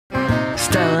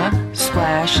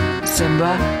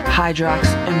Simba, Hydrox,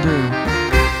 and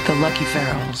Boo, the Lucky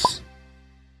Ferals.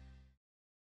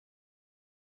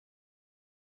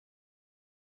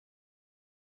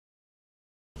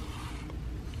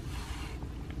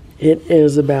 It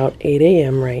is about 8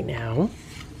 a.m. right now,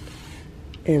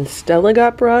 and Stella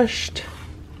got brushed,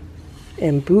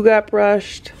 and Boo got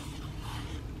brushed,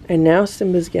 and now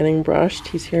Simba's getting brushed.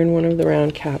 He's here in one of the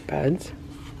round cat beds.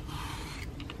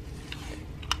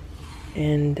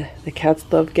 And the cats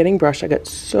love getting brushed. I got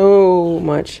so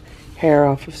much hair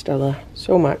off of Stella.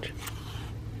 So much.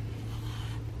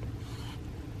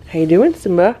 How you doing,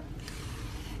 Simba?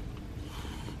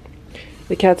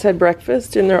 The cats had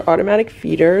breakfast in their automatic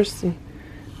feeders.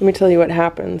 Let me tell you what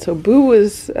happened. So Boo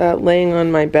was laying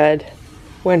on my bed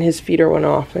when his feeder went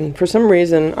off. And for some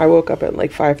reason, I woke up at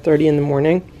like 5:30 in the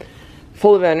morning,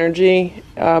 full of energy.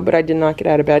 But I did not get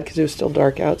out of bed because it was still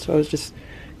dark out. So I was just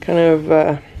kind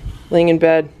of laying in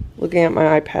bed, looking at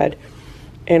my iPad,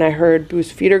 and I heard Boo's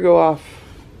feeder go off.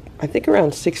 I think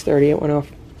around 6:30 it went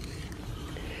off.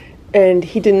 And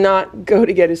he did not go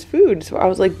to get his food. So I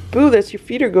was like, Boo, that's your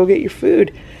feeder, go get your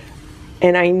food.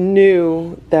 And I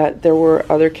knew that there were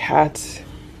other cats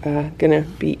gonna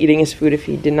be eating his food if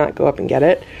he did not go up and get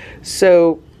it.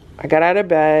 So I got out of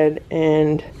bed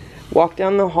and walked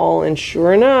down the hall, and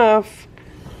sure enough,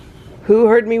 who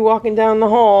heard me walking down the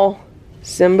hall?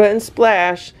 Simba and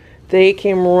Splash. They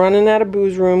came running out of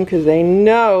Boo's room because they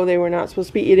know they were not supposed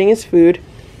to be eating his food.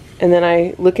 And then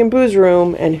I look in Boo's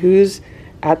room, and who's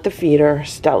at the feeder?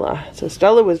 Stella. So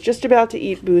Stella was just about to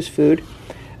eat Boo's food.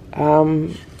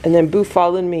 And then Boo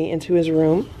followed me into his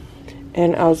room.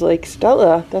 And I was like,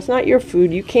 Stella, that's not your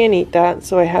food. You can't eat that.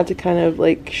 So I had to kind of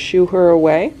like shoo her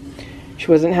away. She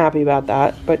wasn't happy about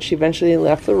that, but she eventually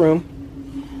left the room.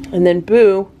 And then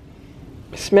Boo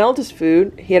smelled his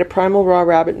food. He had a primal raw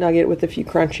rabbit nugget with a few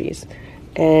crunchies,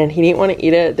 and he didn't want to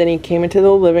eat it. Then he came into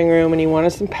the living room and he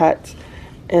wanted some pets,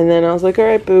 and then I was like, all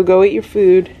right, Boo, go eat your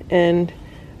food. And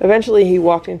eventually he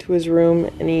walked into his room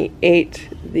and he ate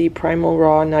the primal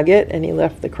raw nugget and he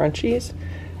left the crunchies.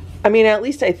 I mean, at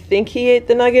least I think he ate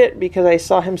the nugget because I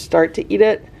saw him start to eat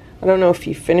it. I don't know if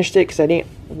he finished it because I didn't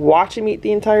watch him eat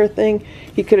the entire thing.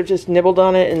 He could have just nibbled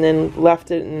on it and then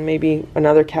left it, and maybe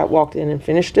another cat walked in and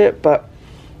finished it. But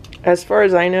as far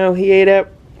as I know, he ate it,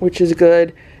 which is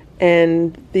good.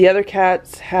 And the other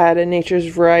cats had a Nature's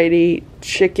Variety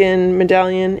chicken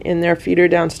medallion in their feeder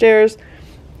downstairs.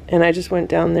 And I just went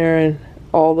down there and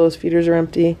all those feeders are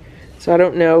empty. So I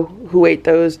don't know who ate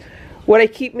those. What I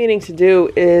keep meaning to do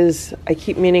is I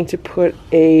keep meaning to put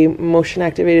a motion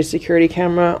activated security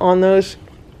camera on those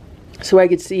so I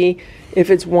could see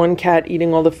if it's one cat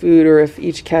eating all the food or if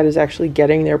each cat is actually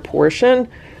getting their portion.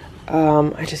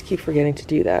 I just keep forgetting to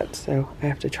do that, so I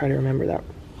have to try to remember that.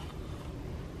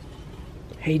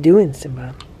 How you doing,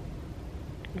 Simba?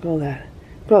 Look at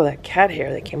all that cat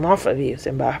hair that came off of you,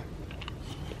 Simba.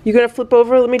 You gonna flip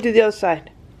over? Let me do the other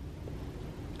side.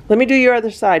 Let me do your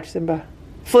other side, Simba.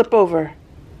 Flip over.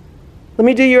 Let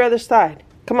me do your other side.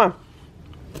 Come on.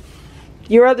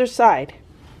 Your other side.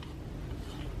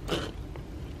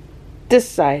 This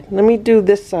side. Let me do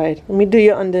this side. Let me do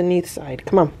your underneath side.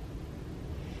 Come on.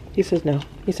 He says no.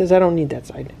 He says I don't need that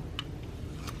side.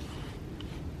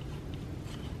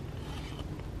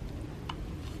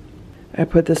 I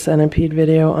put the centipede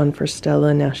video on for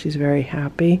Stella. Now she's very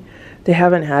happy. They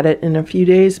haven't had it in a few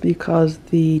days because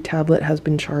the tablet has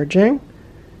been charging.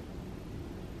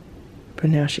 But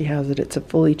now she has it. It's a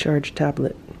fully charged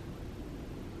tablet.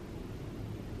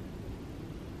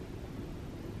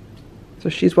 So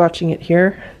she's watching it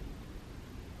here.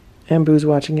 And Boo's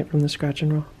watching it from the scratch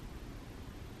and roll.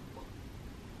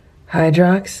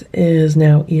 Hydrox is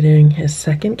now eating his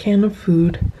second can of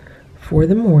food for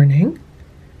the morning.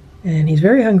 And he's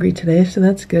very hungry today, so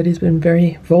that's good. He's been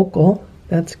very vocal.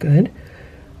 That's good.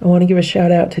 I want to give a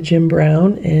shout out to Jim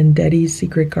Brown and Daddy's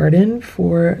Secret Garden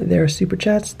for their super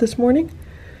chats this morning.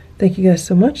 Thank you guys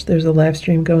so much. There's a live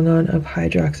stream going on of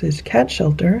Hydrox's cat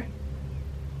shelter.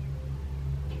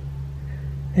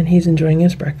 And he's enjoying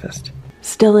his breakfast.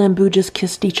 Stella and Boo just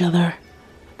kissed each other.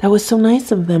 That was so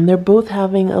nice of them. They're both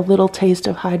having a little taste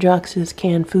of Hydrox's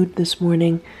canned food this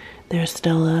morning. There's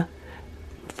Stella.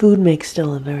 Food makes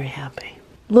Stella very happy.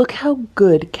 Look how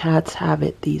good cats have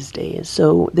it these days.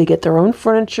 So they get their own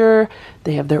furniture,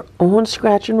 they have their own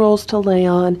scratch and rolls to lay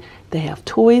on, they have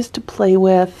toys to play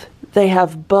with, they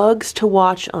have bugs to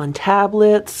watch on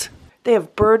tablets, they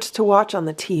have birds to watch on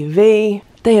the TV,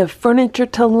 they have furniture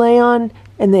to lay on,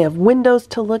 and they have windows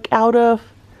to look out of.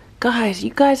 Guys,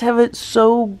 you guys have it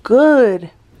so good.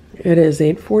 It is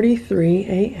 8:43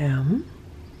 a.m.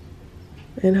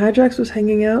 And Hydrox was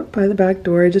hanging out by the back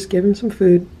door. I just gave him some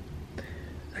food.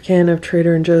 a can of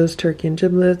Trader Joe's turkey and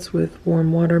giblets with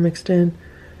warm water mixed in.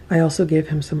 I also gave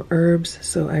him some herbs,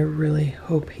 so I really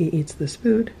hope he eats this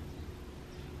food.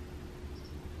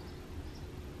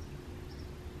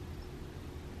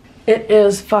 It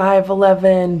is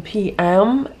 5:11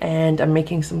 p.m. and I'm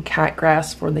making some cat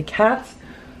grass for the cats.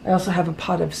 I also have a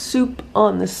pot of soup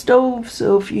on the stove,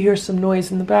 so if you hear some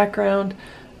noise in the background,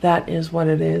 that is what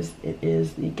it is. It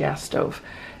is the gas stove.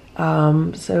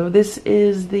 So this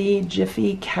is the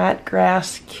Jiffy Cat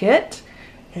Grass Kit,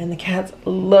 and the cats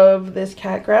love this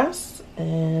cat grass,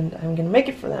 and I'm gonna make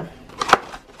it for them.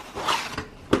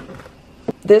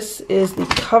 This is the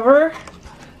cover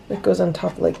that goes on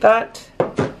top like that.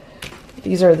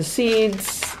 These are the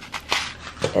seeds,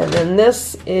 and then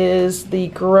this is the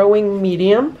growing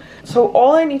medium. So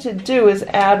all I need to do is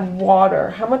add water.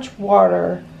 How much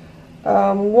water?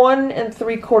 1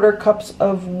 3/4 cups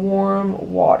of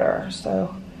warm water.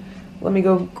 So let me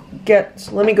go get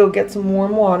some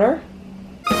warm water.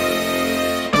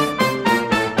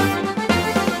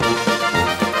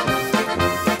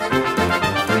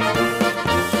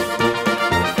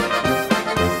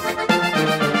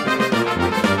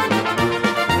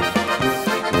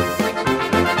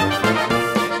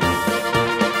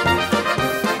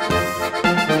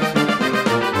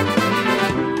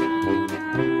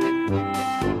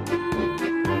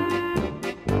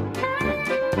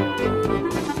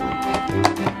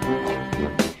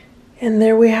 And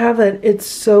there we have it. It's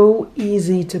so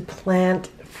easy to plant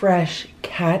fresh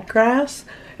cat grass,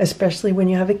 especially when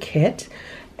you have a kit.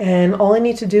 And all I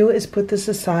need to do is put this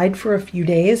aside for a few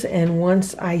days, and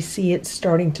once I see it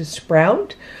starting to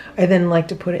sprout, I then like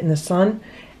to put it in the sun.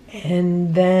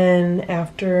 And then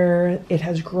after it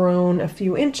has grown a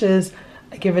few inches,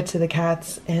 I give it to the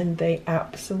cats and they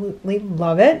absolutely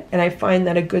love it. And I find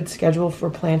that a good schedule for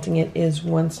planting it is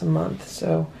once a month.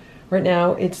 So right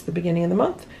now it's the beginning of the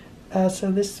month.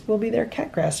 So this will be their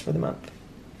cat grass for the month.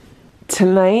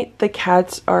 Tonight the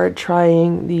cats are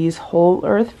trying these Whole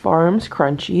Earth Farms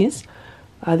crunchies.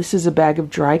 This is a bag of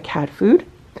dry cat food.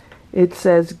 It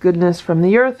says goodness from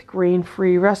the earth,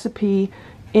 grain-free recipe,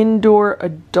 indoor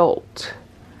adult,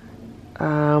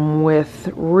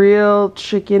 with real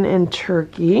chicken and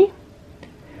turkey.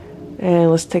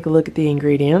 And let's take a look at the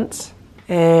ingredients.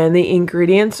 And the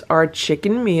ingredients are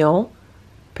chicken meal,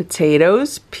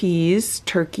 potatoes, peas,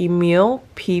 turkey meal,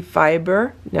 pea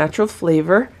fiber, natural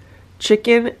flavor,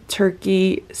 chicken,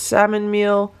 turkey, salmon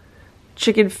meal,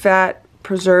 chicken fat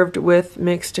preserved with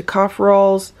mixed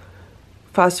tocopherols,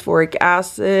 phosphoric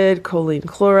acid, choline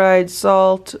chloride,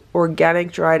 salt,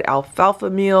 organic dried alfalfa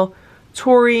meal,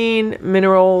 taurine,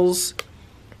 minerals,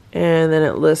 and then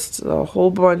it lists a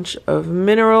whole bunch of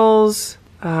minerals,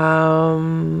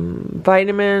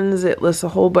 vitamins. It lists a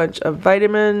whole bunch of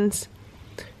vitamins.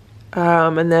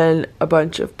 And then a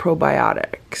bunch of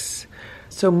probiotics.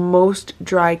 So most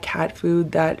dry cat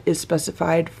food that is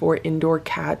specified for indoor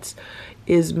cats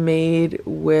is made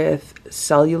with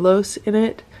cellulose in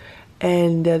it,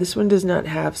 and this one does not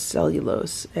have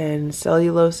cellulose, and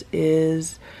cellulose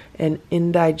is an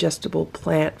indigestible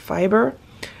plant fiber.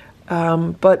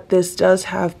 But this does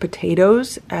have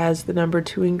potatoes as the number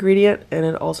 2 ingredient, and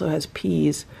it also has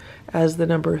peas as the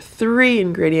number 3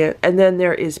 ingredient, and then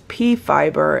there is pea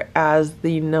fiber as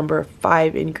the number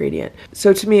 5 ingredient.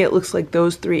 So to me it looks like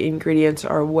those 3 ingredients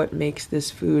are what makes this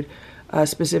food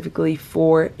specifically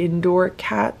for indoor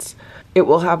cats. It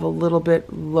will have a little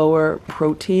bit lower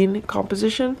protein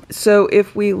composition. So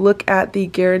if we look at the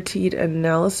guaranteed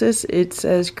analysis, it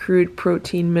says crude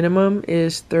protein minimum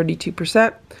is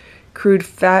 32%, crude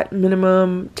fat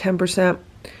minimum 10%,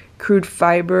 crude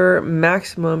fiber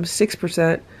maximum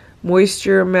 6%,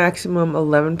 moisture maximum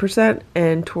 11%,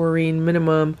 and taurine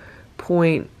minimum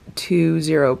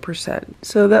 0.20%.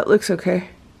 So that looks okay.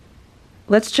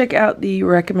 Let's check out the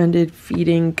recommended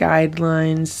feeding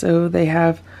guidelines. So they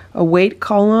have a weight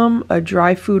column, a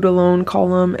dry food alone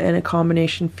column, and a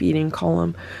combination feeding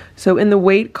column. So in the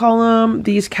weight column,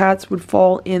 these cats would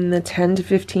fall in the 10 to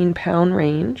 15 pound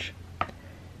range.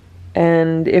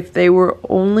 And if they were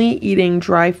only eating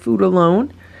dry food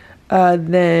alone,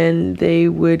 then they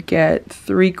would get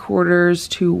 3/4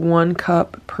 to 1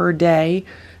 cup per day.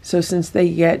 So since they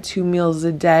get 2 meals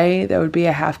a day, that would be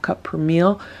a 1/2 cup per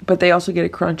meal. But they also get a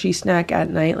crunchy snack at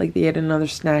night, like they get another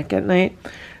snack at night.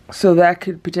 So that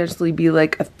could potentially be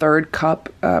like a 1/3 cup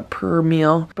per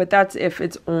meal. But that's if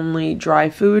it's only dry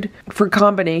food. For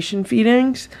combination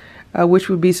feedings, which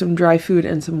would be some dry food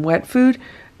and some wet food,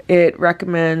 it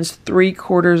recommends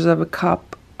 3/4 of a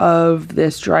cup of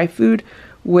this dry food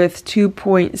with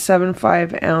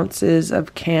 2.75 ounces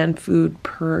of canned food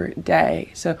per day.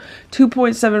 So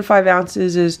 2.75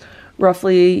 ounces is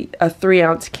roughly a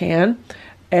 3-ounce can,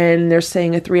 and they're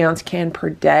saying a 3-ounce can per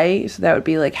day, so that would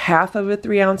be like half of a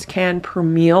 3-ounce can per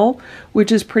meal,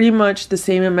 which is pretty much the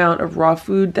same amount of raw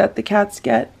food that the cats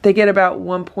get. They get about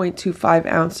 1.25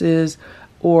 ounces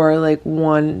or like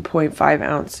 1.5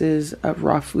 ounces of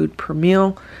raw food per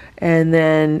meal. And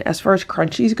then as far as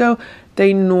crunchies go,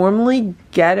 they normally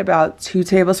get about 2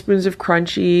 tablespoons of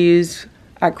crunchies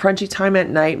at crunchy time at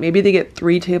night. Maybe they get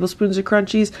 3 tablespoons of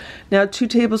crunchies. Now 2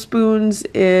 tablespoons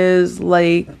is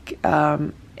like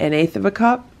an 1/8 of a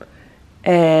cup.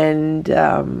 And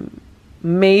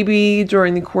maybe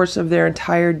during the course of their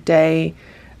entire day,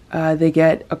 they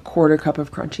get a 1/4 cup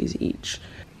of crunchies each.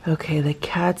 Okay, the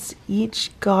cats each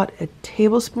got a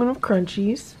tablespoon of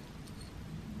crunchies.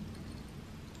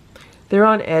 They're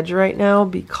on edge right now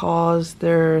because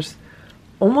there's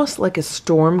almost like a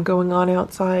storm going on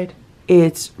outside.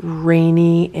 It's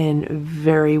rainy and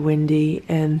very windy,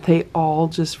 and they all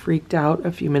just freaked out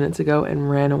a few minutes ago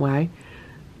and ran away.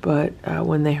 But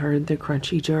when they heard the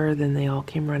crunchy jar, then they all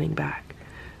came running back.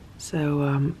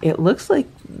 So it looks like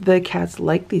the cats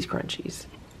like these crunchies.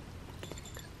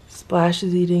 Splash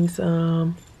is eating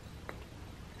some.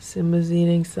 Simba's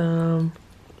eating some.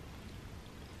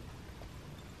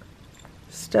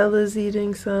 Stella's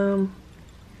eating some.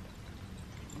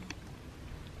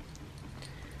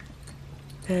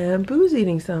 And Boo's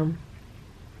eating some.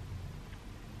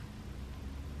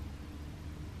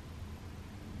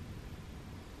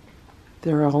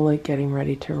 They're all like getting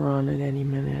ready to run at any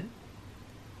minute.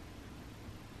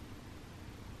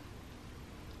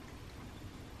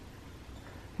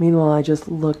 Meanwhile, I just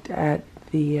looked at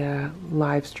the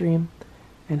live stream,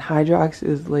 and Hydrox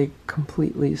is like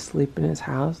completely asleep in his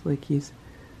house, like he's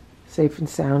safe and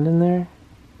sound in there.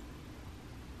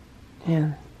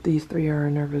 And these 3 are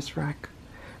a nervous wreck.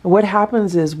 And what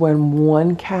happens is when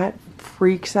one cat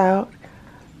freaks out,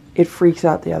 it freaks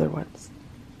out the other ones.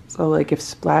 So like if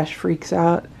Splash freaks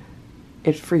out,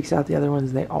 it freaks out the other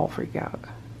ones. They all freak out.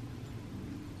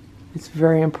 It's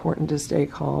very important to stay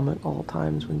calm at all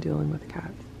times when dealing with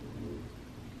cats.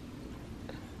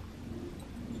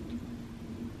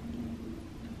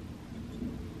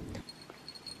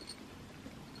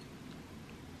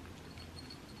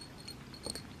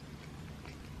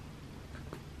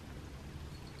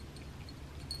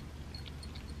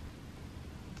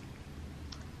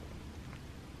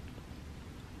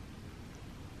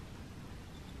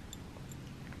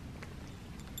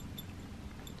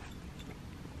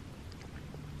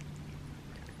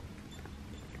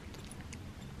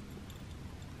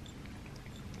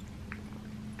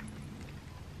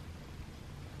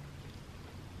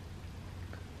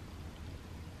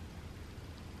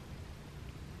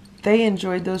 They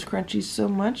enjoyed those crunchies so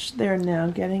much, they're now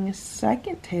getting a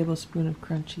 2nd tablespoon of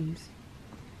crunchies.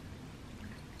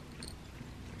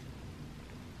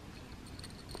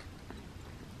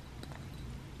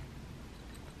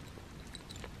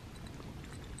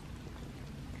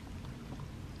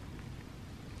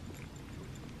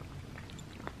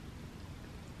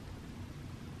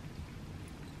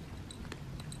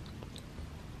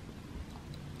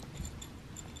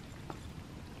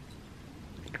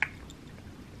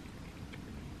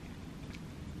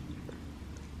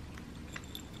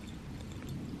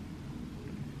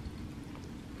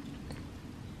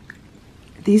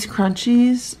 These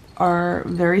crunchies are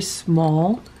very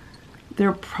small.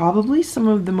 They're probably some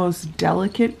of the most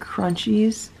delicate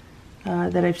crunchies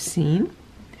that I've seen.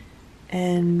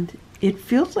 And it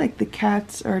feels like the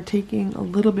cats are taking a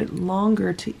little bit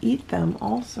longer to eat them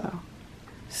also.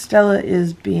 Stella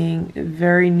is being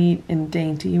very neat and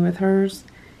dainty with hers,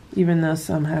 even though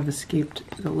some have escaped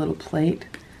the little plate.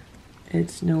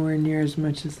 It's nowhere near as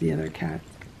much as the other cats.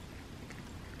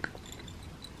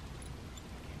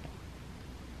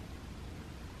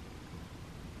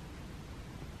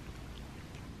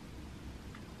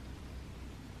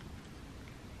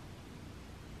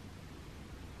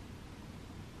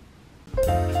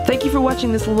 Thank you for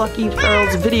watching this Lucky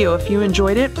Ferals video. If you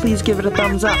enjoyed it, please give it a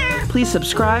thumbs up. Please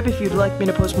subscribe if you'd like me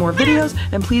to post more videos,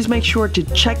 and please make sure to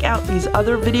check out these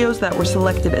other videos that were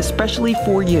selected especially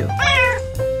for you.